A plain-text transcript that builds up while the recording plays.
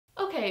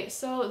Okay,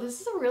 so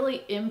this is a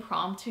really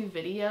impromptu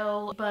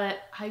video,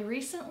 but I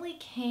recently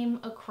came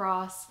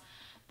across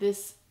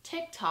this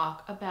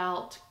TikTok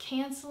about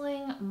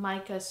canceling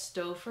Myka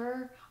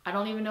Stauffer. I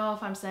don't even know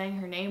if I'm saying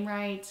her name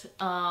right,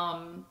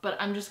 but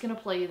I'm just gonna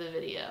play you the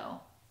video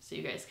so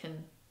you guys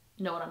can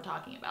know what I'm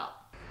talking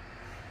about.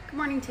 Good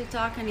morning,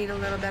 TikTok. I need a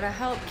little bit of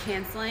help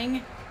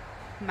canceling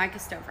Myka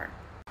Stauffer.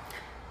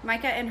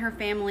 Myka and her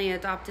family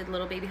adopted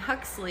little baby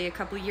Huxley a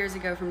couple years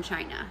ago from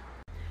China.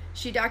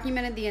 She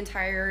documented the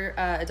entire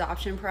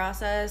adoption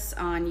process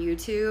on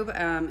YouTube,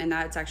 and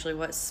that's actually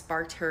what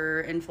sparked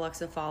her influx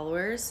of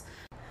followers.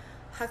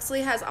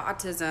 Huxley has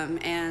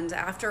autism, and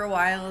after a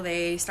while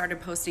they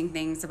started posting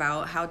things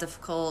about how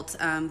difficult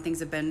things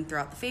have been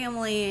throughout the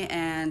family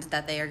and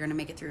that they are going to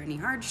make it through any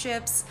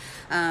hardships.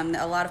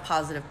 A lot of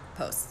positive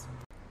posts.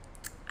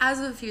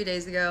 As of a few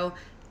days ago,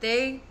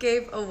 they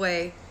gave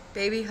away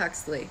baby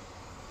Huxley.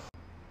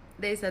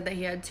 They said that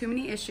he had too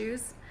many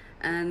issues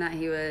and that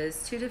he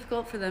was too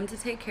difficult for them to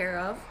take care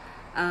of,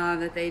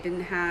 that they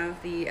didn't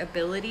have the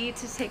ability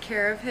to take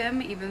care of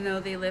him, even though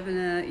they live in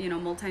a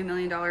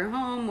multi-million-dollar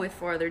home with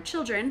 4 other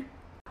children.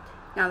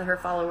 Now that her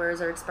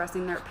followers are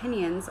expressing their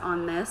opinions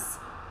on this,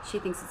 she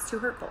thinks it's too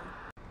hurtful.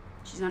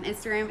 She's on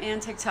Instagram and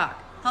TikTok.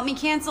 Help me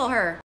cancel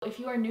her. If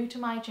you are new to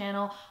my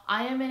channel,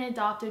 I am an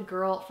adopted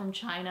girl from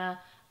China.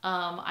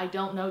 I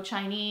don't know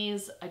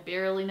Chinese. I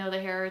barely know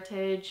the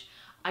heritage.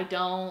 I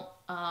don't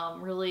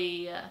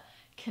really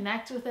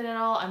connect with it at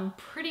all. I'm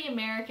pretty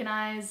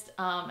Americanized.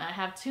 I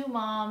have 2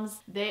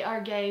 moms. They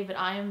are gay, but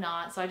I am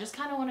not. So I just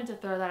kind of wanted to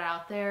throw that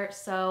out there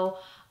so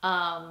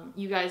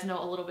you guys know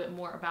a little bit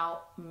more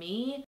about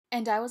me.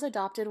 And I was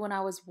adopted when I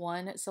was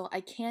 1, so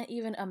I can't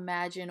even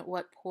imagine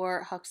what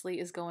poor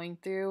Huxley is going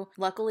through.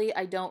 Luckily,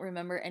 I don't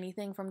remember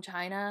anything from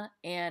China,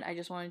 and I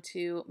just wanted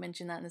to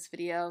mention that in this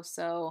video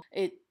so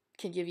it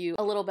can give you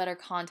a little better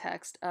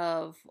context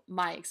of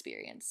my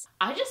experience.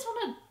 I just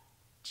want to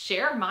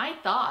share my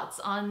thoughts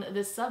on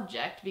this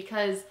subject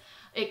because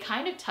it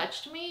kind of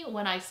touched me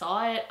when I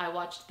saw it. I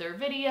watched their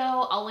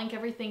video. I'll link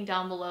everything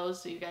down below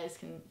so you guys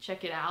can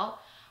check it out.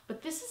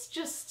 But this is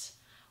just,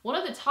 one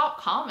of the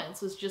top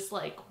comments was just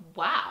like,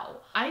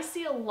 wow. I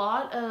see a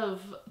lot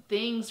of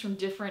things from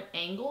different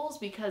angles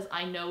because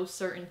I know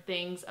certain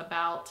things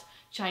about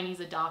Chinese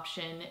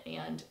adoption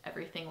and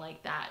everything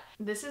like that.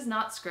 This is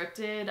not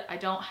scripted. I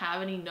don't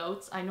have any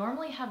notes. I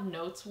normally have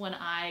notes when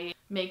I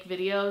make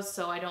videos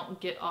so I don't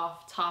get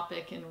off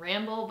topic and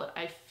ramble, but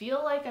I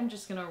feel like I'm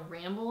just gonna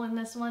ramble in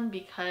this one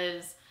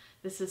because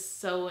this is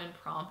so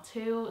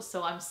impromptu,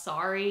 so I'm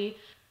sorry.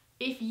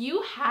 If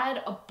you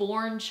had a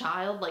born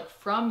child like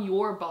from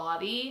your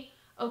body,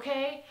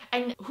 okay,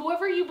 and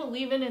whoever you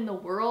believe in the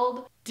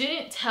world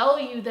didn't tell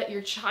you that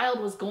your child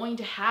was going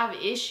to have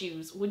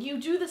issues, would you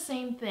do the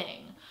same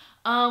thing?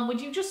 Would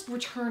you just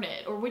return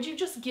it, or would you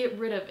just get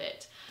rid of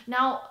it?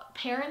 Now,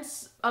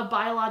 parents of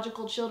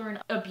biological children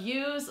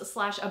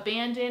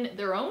abuse/abandon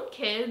their own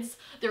kids,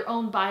 their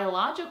own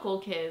biological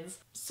kids.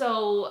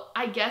 So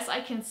I guess I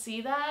can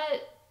see that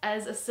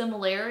as a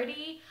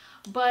similarity,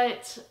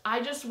 but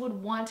I just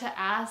would want to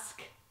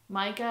ask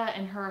Myka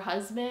and her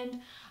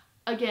husband.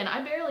 Again,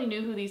 I barely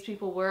knew who these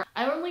people were.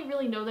 I only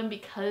really know them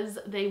because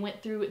they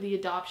went through the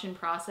adoption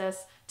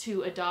process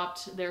to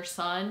adopt their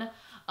son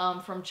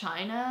from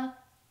China.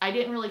 I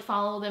didn't really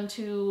follow them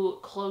too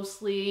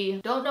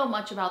closely, don't know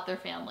much about their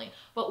family.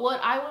 But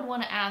what I would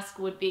want to ask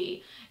would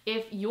be,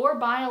 if your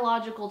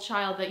biological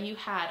child that you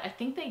had, I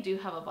think they do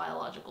have a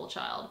biological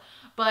child,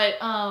 but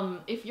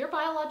if your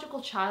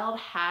biological child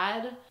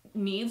had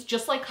needs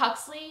just like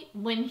Huxley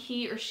when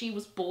he or she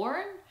was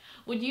born,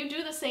 would you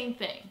do the same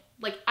thing?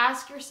 Like,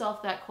 ask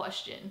yourself that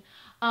question.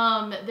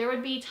 There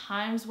would be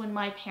times when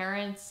my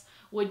parents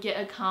would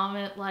get a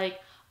comment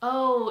like,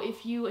 oh,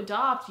 if you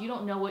adopt, you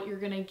don't know what you're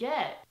gonna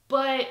get.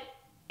 But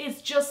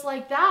it's just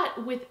like that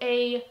with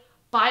a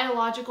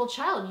biological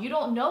child. You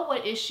don't know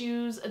what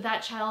issues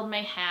that child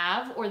may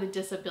have, or the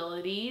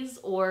disabilities,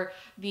 or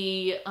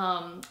the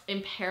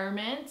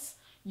impairments.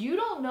 You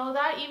don't know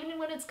that even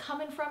when it's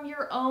coming from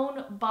your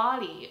own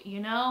body, you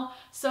know?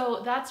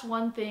 So that's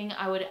one thing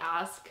I would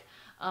ask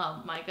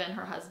Myka and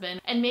her husband.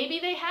 And maybe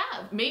they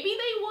have. Maybe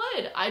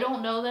they would. I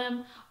don't know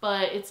them,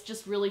 but it's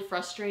just really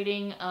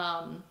frustrating.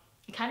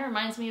 It kind of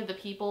reminds me of the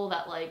people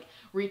that like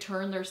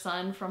return their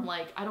son from,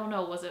 like, I don't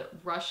know, was it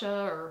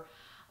Russia or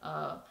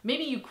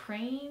maybe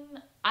Ukraine?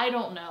 I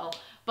don't know.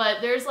 But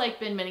there's like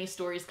been many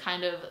stories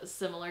kind of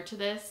similar to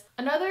this.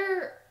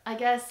 Another, I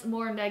guess,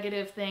 more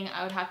negative thing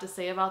I would have to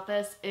say about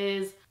this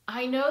is,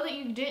 I know that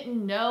you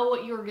didn't know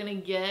what you were gonna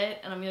get,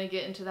 and I'm gonna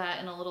get into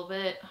that in a little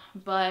bit,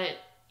 but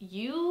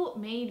you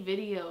made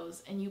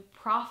videos and you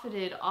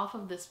profited off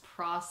of this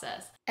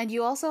process. And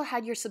you also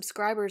had your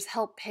subscribers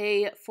help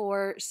pay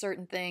for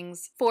certain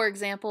things. For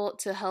example,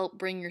 to help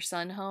bring your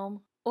son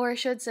home. Or I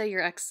should say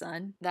your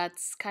ex-son.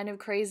 That's kind of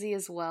crazy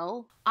as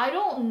well. I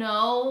don't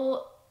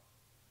know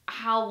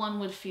how one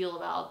would feel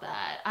about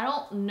that. I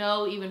don't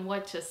know even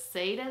what to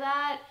say to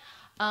that.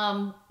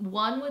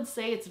 One would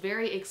say it's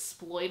very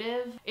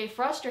exploitive. It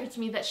frustrates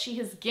me that she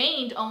has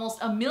gained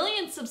almost 1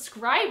 million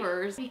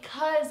subscribers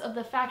because of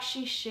the fact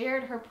she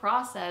shared her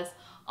process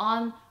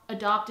on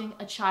adopting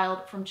a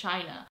child from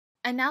China.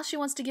 And now she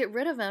wants to get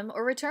rid of him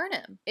or return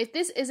him. If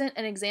this isn't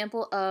an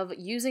example of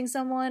using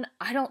someone,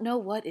 I don't know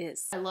what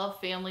is. I love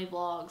family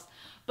vlogs,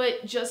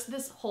 but just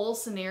this whole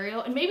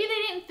scenario, and maybe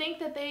they didn't think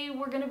that they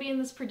were gonna be in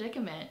this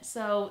predicament,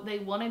 so they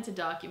wanted to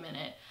document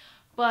it.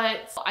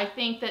 But I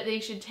think that they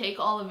should take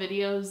all the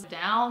videos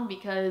down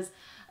because,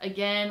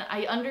 again,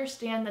 I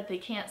understand that they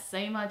can't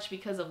say much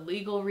because of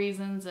legal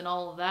reasons and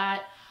all of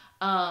that.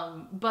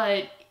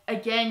 But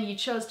again, you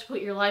chose to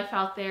put your life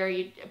out there.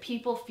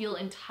 People feel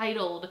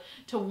entitled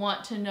to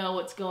want to know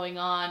what's going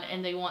on,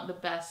 and they want the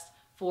best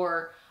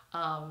for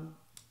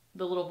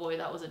the little boy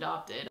that was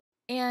adopted.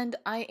 And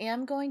I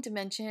am going to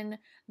mention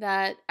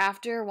that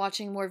after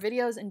watching more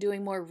videos and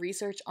doing more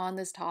research on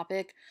this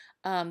topic,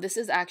 this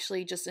is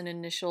actually just an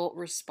initial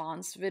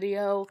response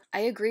video.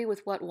 I agree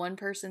with what one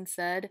person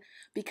said.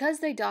 Because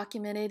they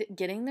documented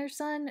getting their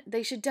son,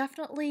 they should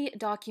definitely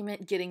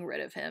document getting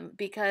rid of him,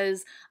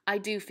 because I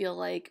do feel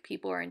like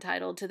people are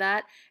entitled to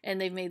that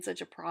and they've made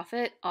such a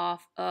profit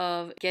off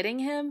of getting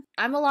him.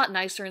 I'm a lot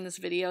nicer in this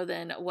video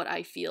than what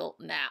I feel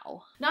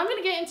now. Now I'm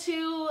gonna get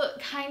into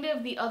kind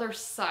of the other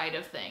side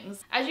of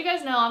things. As you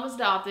guys know, I was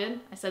adopted.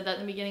 I said that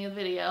in the beginning of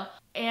the video.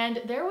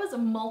 And there was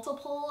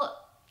multiple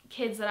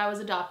kids that I was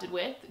adopted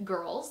with,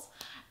 girls,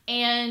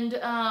 and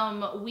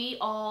we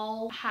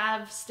all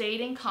have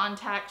stayed in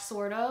contact,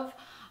 sort of.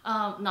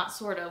 Not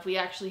sort of, we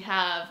actually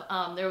have.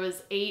 There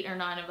was 8 or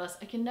 9 of us,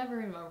 I can never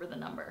remember the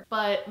number,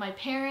 but my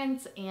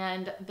parents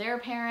and their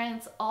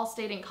parents all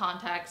stayed in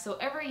contact, so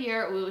every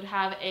year we would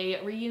have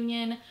a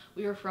reunion.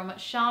 We were from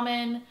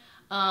Xiamen,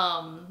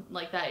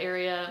 like that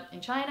area in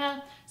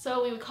China,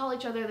 so we would call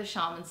each other the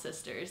Xiamen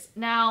sisters.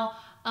 Now,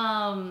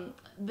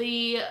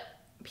 the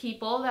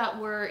people that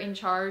were in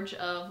charge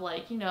of,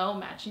 like, you know,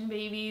 matching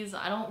babies,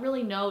 I don't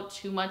really know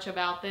too much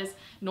about this,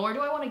 nor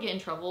do I want to get in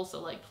trouble,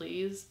 so like,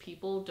 please,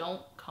 people,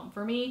 don't come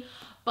for me.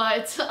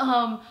 But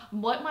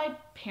what my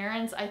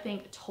parents, I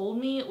think, told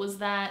me was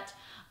that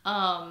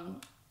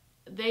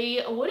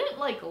they wouldn't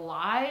like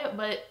lie,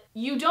 but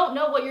you don't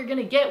know what you're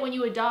gonna get when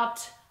you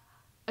adopt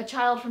a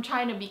child from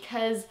China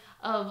because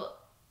of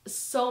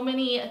so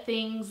many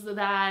things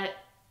that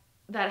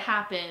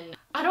happen.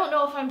 I don't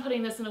know if I'm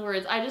putting this into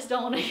words. I just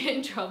don't want to get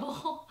in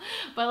trouble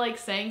by like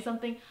saying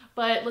something,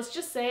 but let's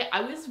just say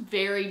I was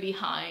very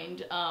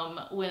behind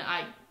when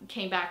I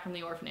came back from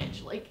the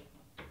orphanage. Like,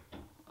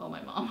 oh,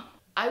 my mom.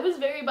 I was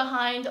very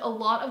behind. A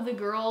lot of the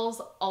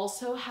girls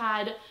also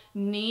had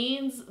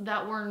needs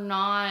that were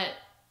not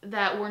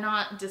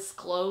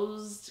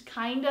disclosed,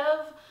 kind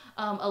of,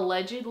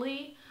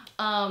 allegedly.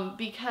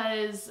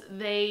 Because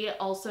they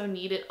also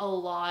needed a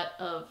lot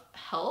of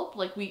help.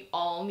 Like, we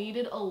all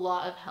needed a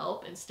lot of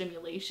help and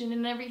stimulation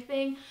and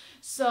everything.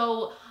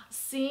 So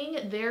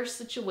seeing their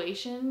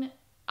situation,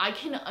 I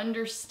can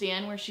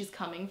understand where she's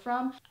coming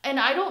from. And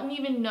I don't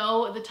even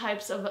know the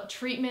types of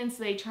treatments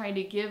they try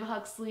to give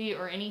Huxley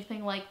or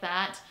anything like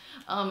that.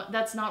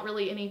 That's not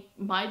really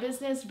my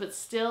business, but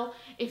still,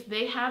 if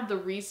they have the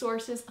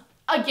resources.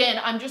 Again,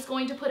 I'm just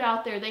going to put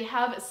out there, they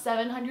have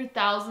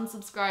 700,000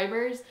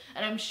 subscribers,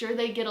 and I'm sure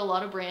they get a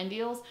lot of brand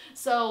deals.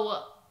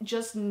 So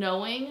just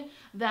knowing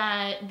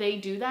that they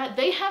do that,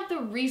 they have the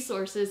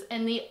resources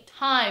and the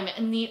time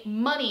and the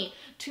money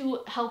to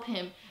help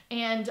him.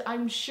 And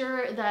I'm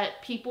sure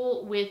that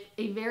people with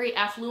a very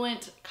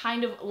affluent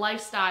kind of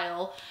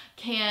lifestyle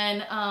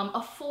can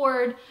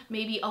afford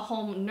maybe a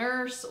home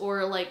nurse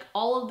or like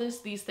all of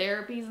these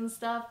therapies and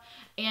stuff,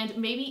 and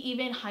maybe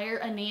even hire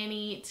a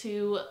nanny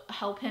to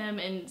help him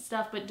and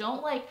stuff, but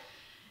don't like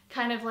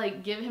kind of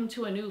like give him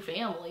to a new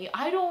family.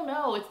 I don't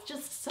know, it's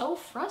just so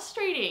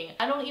frustrating.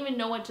 I don't even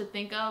know what to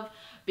think of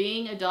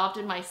being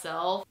adopted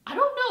myself. I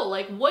don't know,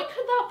 like, what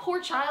could that poor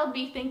child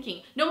be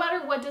thinking, no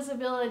matter what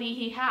disability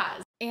he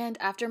has? And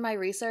after my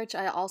research,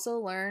 I also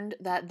learned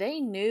that they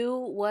knew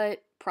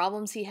what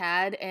problems he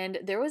had, and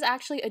there was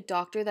actually a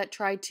doctor that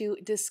tried to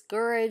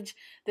discourage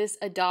this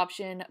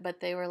adoption, but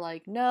they were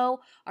like, no,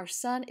 our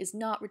son is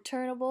not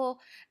returnable,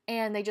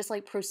 and they just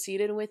like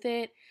proceeded with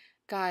it.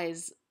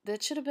 Guys,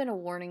 that should have been a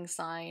warning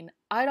sign.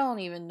 I don't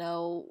even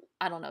know.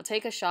 I don't know.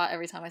 Take a shot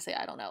every time I say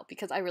I don't know,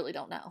 because I really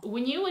don't know.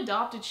 When you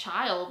adopt a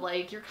child,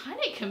 like, you're kind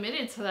of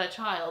committed to that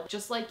child,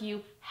 just like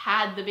you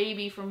had the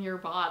baby from your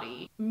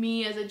body.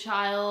 Me as a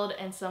child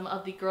and some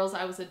of the girls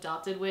I was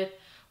adopted with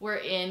were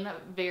in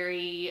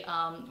very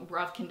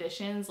rough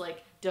conditions,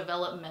 like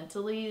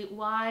developmentally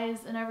wise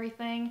and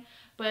everything.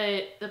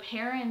 But the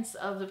parents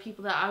of the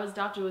people that I was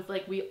adopted with,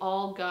 like, we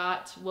all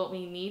got what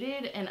we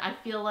needed. And I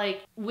feel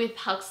like with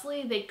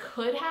Huxley, they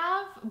could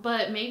have,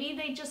 but maybe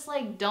they just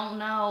like don't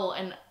know.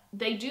 And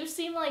They do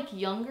seem like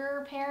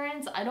younger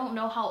parents. I don't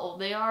know how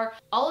old they are.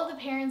 All of the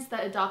parents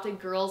that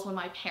adopted girls when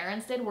my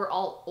parents did were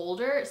all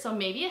older, so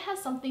maybe it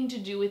has something to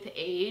do with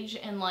age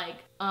and like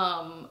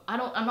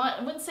I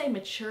wouldn't say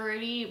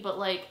maturity, but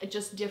like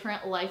just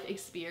different life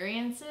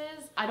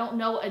experiences. I don't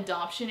know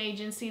adoption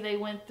agency they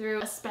went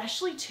through,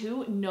 especially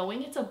too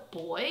knowing it's a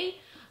boy.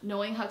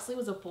 Knowing Huxley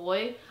was a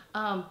boy,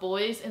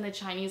 boys in the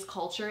Chinese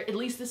culture, at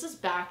least this is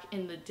back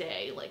in the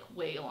day, like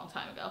way a long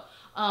time ago,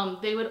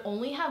 they would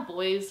only have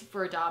boys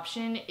for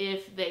adoption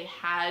if they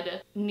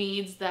had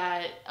needs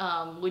that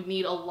would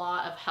need a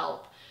lot of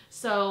help.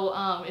 So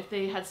if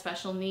they had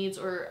special needs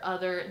or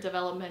other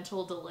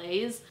developmental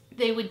delays,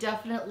 they would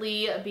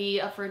definitely be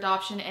up for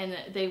adoption, and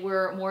they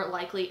were more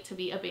likely to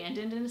be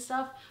abandoned and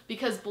stuff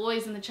because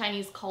boys in the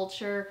Chinese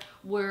culture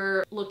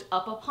were looked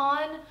up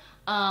upon.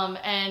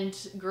 And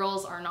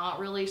girls are not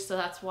really, so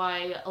that's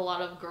why a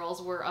lot of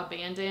girls were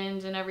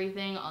abandoned and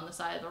everything on the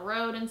side of the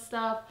road and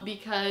stuff,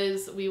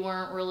 because we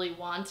weren't really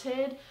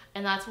wanted.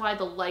 And that's why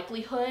the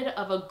likelihood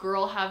of a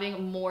girl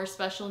having more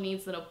special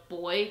needs than a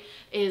boy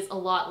is a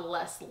lot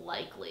less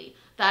likely.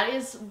 That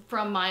is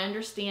from my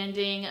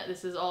understanding.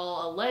 This is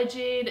all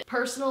alleged.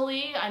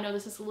 Personally, I know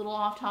this is a little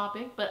off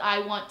topic, but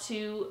I want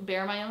to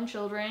bear my own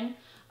children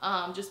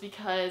just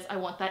because I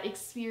want that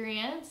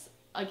experience.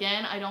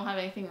 Again, I don't have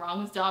anything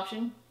wrong with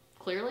adoption,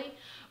 clearly,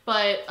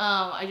 but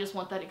I just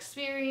want that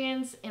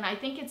experience, and I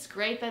think it's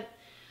great that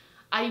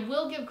I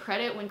will give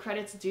credit when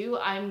credit's due.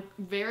 I'm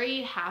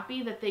very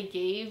happy that they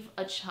gave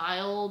a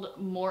child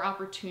more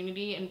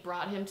opportunity and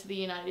brought him to the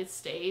United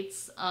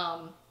States,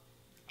 and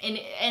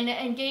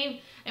gave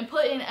and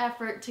put in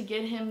effort to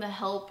get him the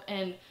help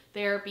and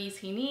therapies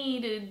he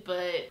needed.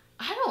 But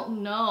I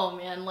don't know,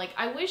 man, like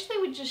I wish they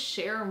would just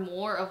share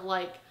more of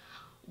like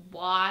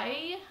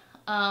why.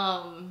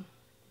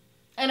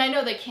 And I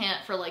know they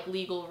can't for like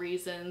legal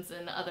reasons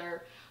and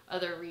other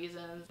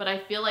reasons, but I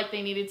feel like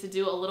they needed to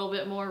do a little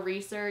bit more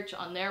research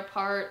on their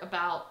part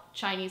about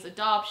Chinese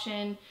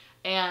adoption.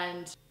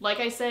 And like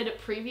I said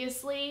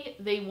previously,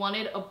 they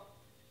wanted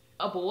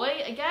a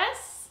boy, I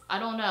guess. I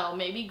don't know,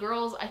 maybe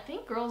girls. I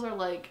think girls are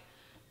like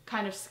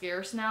kind of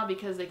scarce now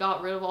because they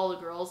got rid of all the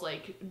girls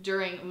like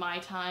during my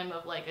time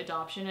of like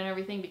adoption and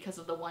everything because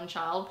of the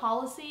one-child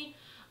policy.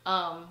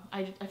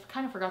 I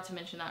kind of forgot to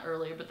mention that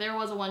earlier, but there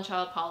was a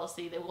one-child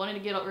policy. They wanted to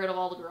get rid of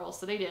all the girls,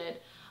 so they did.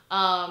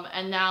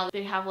 And now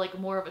they have like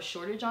more of a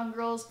shortage on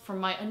girls from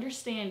my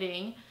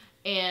understanding,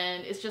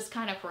 and it's just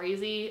kind of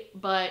crazy.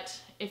 But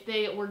if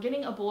they were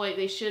getting a boy,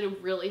 they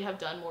should really have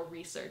done more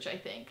research, I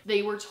think.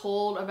 They were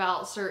told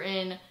about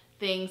certain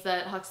things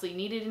that Huxley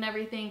needed and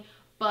everything,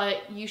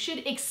 but you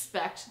should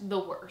expect the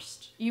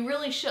worst. You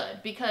really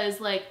should, because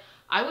like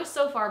I was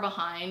so far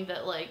behind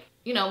that, like,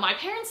 you know, my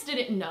parents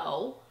didn't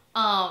know.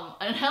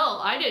 And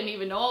hell, I didn't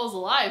even know I was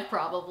alive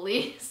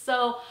probably.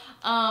 So,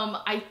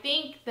 I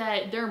think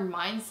that their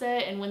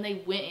mindset and when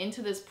they went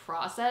into this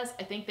process,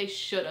 I think they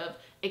should have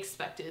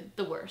expected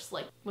the worst,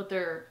 like what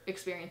they're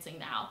experiencing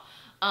now.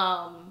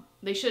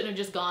 They shouldn't have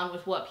just gone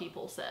with what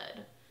people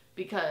said,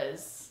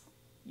 because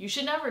you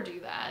should never do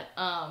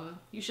that.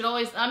 You should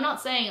always, I'm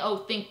not saying, oh,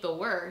 think the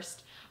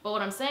worst, but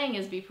what I'm saying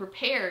is be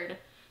prepared,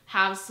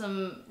 have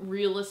some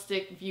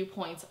realistic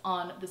viewpoints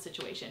on the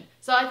situation.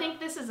 So I think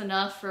this is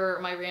enough for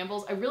my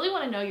rambles. I really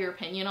want to know your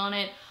opinion on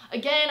it.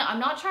 Again, I'm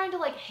not trying to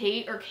like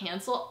hate or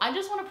cancel. I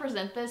just want to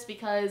present this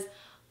because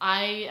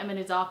I am an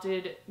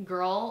adopted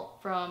girl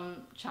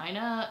from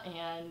China,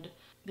 and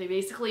they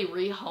basically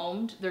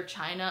rehomed their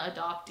China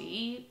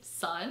adoptee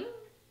son,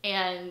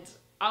 and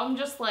I'm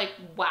just like,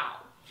 wow.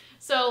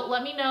 So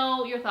let me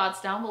know your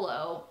thoughts down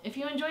below. If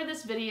you enjoyed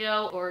this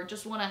video or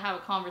just want to have a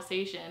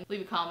conversation,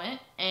 leave a comment,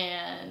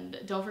 and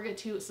don't forget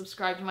to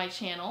subscribe to my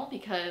channel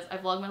because I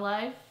vlog my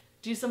life,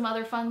 do some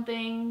other fun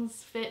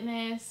things,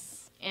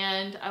 fitness,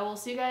 and I will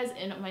see you guys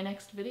in my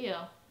next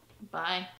video. Bye.